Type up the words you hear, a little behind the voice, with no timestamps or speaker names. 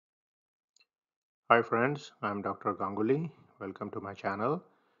Hi friends, I'm Dr. Ganguly. Welcome to my channel.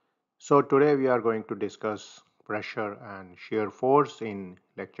 So today we are going to discuss pressure and shear force in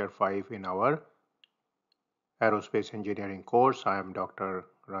lecture 5 in our aerospace engineering course. I am Dr.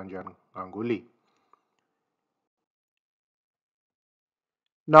 Ranjan Ganguly.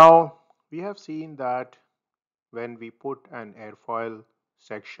 Now we have seen that when we put an airfoil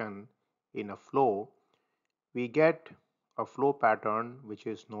section in a flow, we get a flow pattern which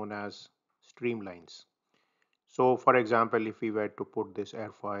is known as streamlines. So for example, if we were to put this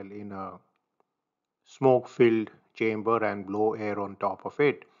airfoil in a smoke filled chamber and blow air on top of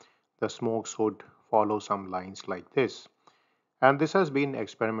it, the smokes would follow some lines like this. And this has been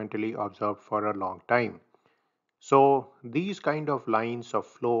experimentally observed for a long time. So these kind of lines of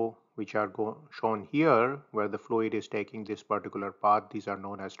flow which are shown here, where the fluid is taking this particular path, these are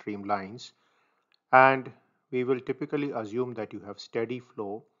known as streamlines. And we will typically assume that you have steady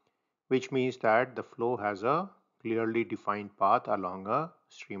flow, which means that the flow has a clearly defined path along a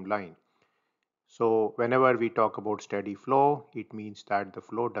streamline. So whenever we talk about steady flow, it means that the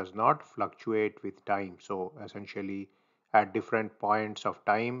flow does not fluctuate with time. So essentially at different points of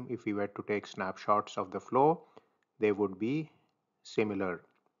time, if we were to take snapshots of the flow, they would be similar.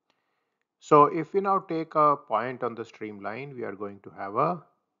 So if we now take a point on the streamline, we are going to have a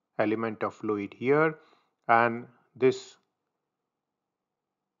element of fluid here, and this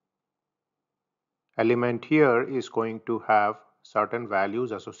element here is going to have certain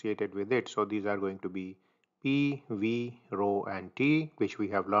values associated with it. So these are going to be P, V, rho and T, which we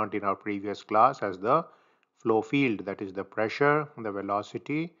have learned in our previous class as the flow field, that is the pressure, the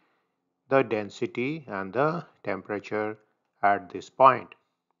velocity, the density and the temperature at this point.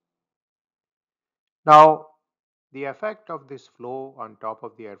 Now the effect of this flow on top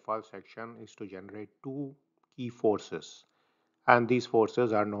of the airfoil section is to generate two key forces, and these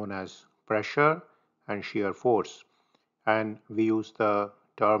forces are known as pressure and shear force. And we use the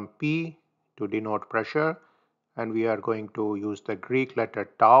term P to denote pressure, and we are going to use the Greek letter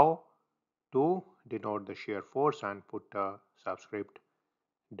tau to denote the shear force and put a subscript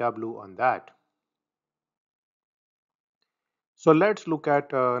W on that. So let's look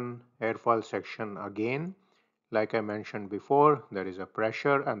at an airfoil section again. Like I mentioned before, there is a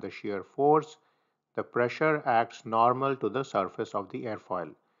pressure and the shear force. The pressure acts normal to the surface of the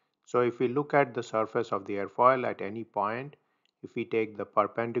airfoil. So if we look at the surface of the airfoil at any point, if we take the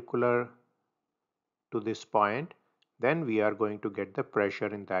perpendicular to this point, then we are going to get the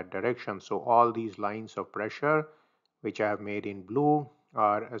pressure in that direction. So all these lines of pressure which I have made in blue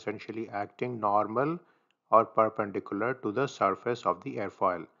are essentially acting normal or perpendicular to the surface of the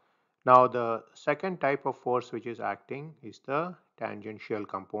airfoil. Now the second type of force which is acting is the tangential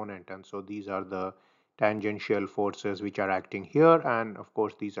component, and so these are the tangential forces which are acting here, and of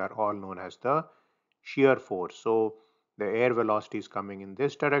course these are all known as the shear force. So the air velocity is coming in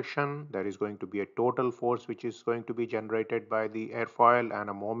this direction, there is going to be a total force which is going to be generated by the airfoil and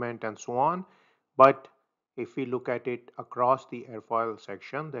a moment and so on. But if we look at it across the airfoil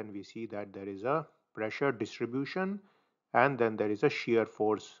section, then we see that there is a pressure distribution and then there is a shear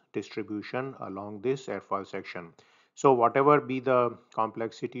force distribution along this airfoil section. So whatever be the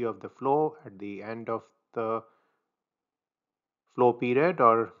complexity of the flow at the end of the flow period,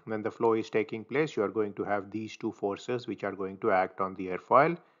 or when the flow is taking place, you are going to have these two forces which are going to act on the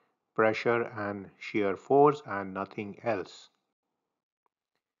airfoil, pressure and shear force, and nothing else.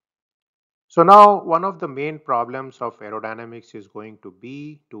 So now one of the main problems of aerodynamics is going to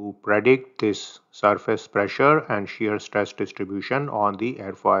be to predict this surface pressure and shear stress distribution on the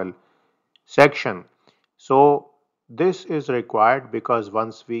airfoil section. So this is required because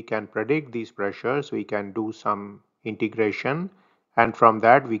once we can predict these pressures, we can do some integration, and from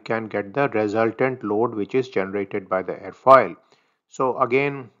that we can get the resultant load which is generated by the airfoil. So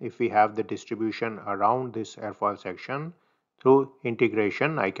again, if we have the distribution around this airfoil section, through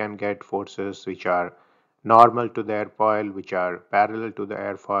integration I can get forces which are normal to the airfoil, which are parallel to the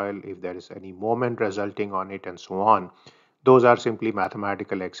airfoil, if there is any moment resulting on it and so on. Those are simply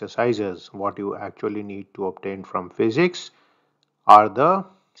mathematical exercises. What you actually need to obtain from physics are the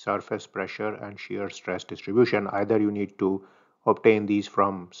surface pressure and shear stress distribution. Either you need to obtain these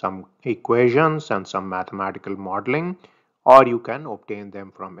from some equations and some mathematical modeling, or you can obtain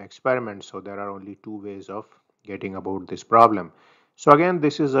them from experiments. So there are only two ways of getting about this problem. So again,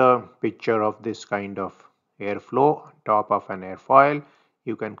 this is a picture of this kind of airflow on top of an airfoil.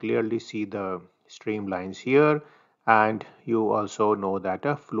 You can clearly see the streamlines here, and you also know that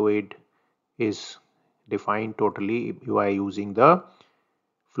a fluid is defined totally by using the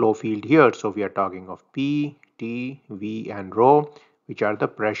flow field here. So we are talking of P, T, V and rho, which are the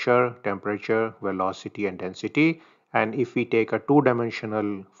pressure, temperature, velocity, and density. And if we take a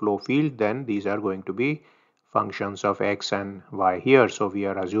two-dimensional flow field, then these are going to be functions of x and y here. So we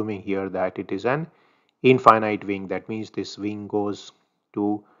are assuming here that it is an infinite wing. That means this wing goes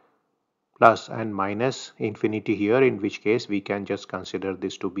to plus and minus infinity here, in which case we can just consider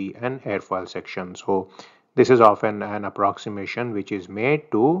this to be an airfoil section. So this is often an approximation which is made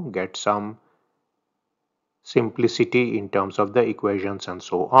to get some simplicity in terms of the equations and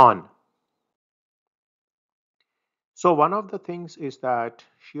so on. So one of the things is that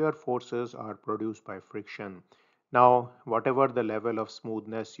shear forces are produced by friction. Now, whatever the level of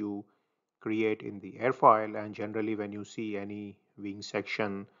smoothness you create in the airfoil, and generally when you see any wing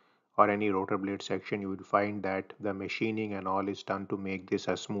section or any rotor blade section, you will find that the machining and all is done to make this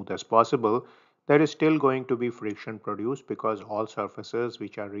as smooth as possible. There is still going to be friction produced because all surfaces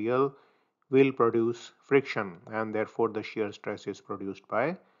which are real will produce friction, and therefore the shear stress is produced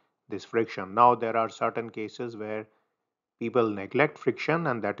by this friction. Now there are certain cases where people neglect friction,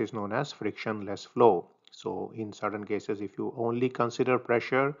 and that is known as frictionless flow. So in certain cases, if you only consider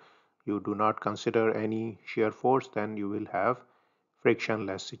pressure, you do not consider any shear force, then you will have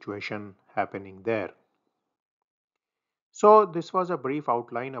frictionless situation happening there. So this was a brief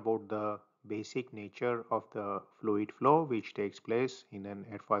outline about the basic nature of the fluid flow which takes place in an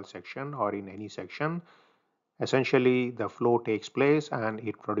airfoil section or in any section. Essentially, the flow takes place and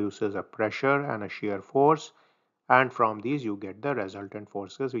it produces a pressure and a shear force, and from these you get the resultant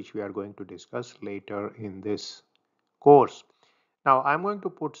forces which we are going to discuss later in this course. Now I'm going to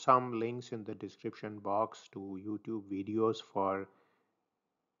put some links in the description box to YouTube videos for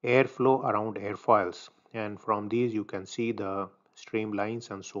airflow around airfoils, and from these you can see the streamlines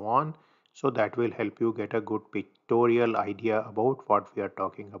and so on, so that will help you get a good pictorial idea about what we are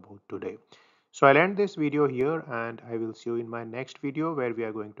talking about today. So I'll end this video here and I will see you in my next video where we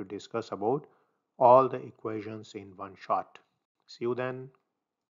are going to discuss about all the equations in one shot. See you then.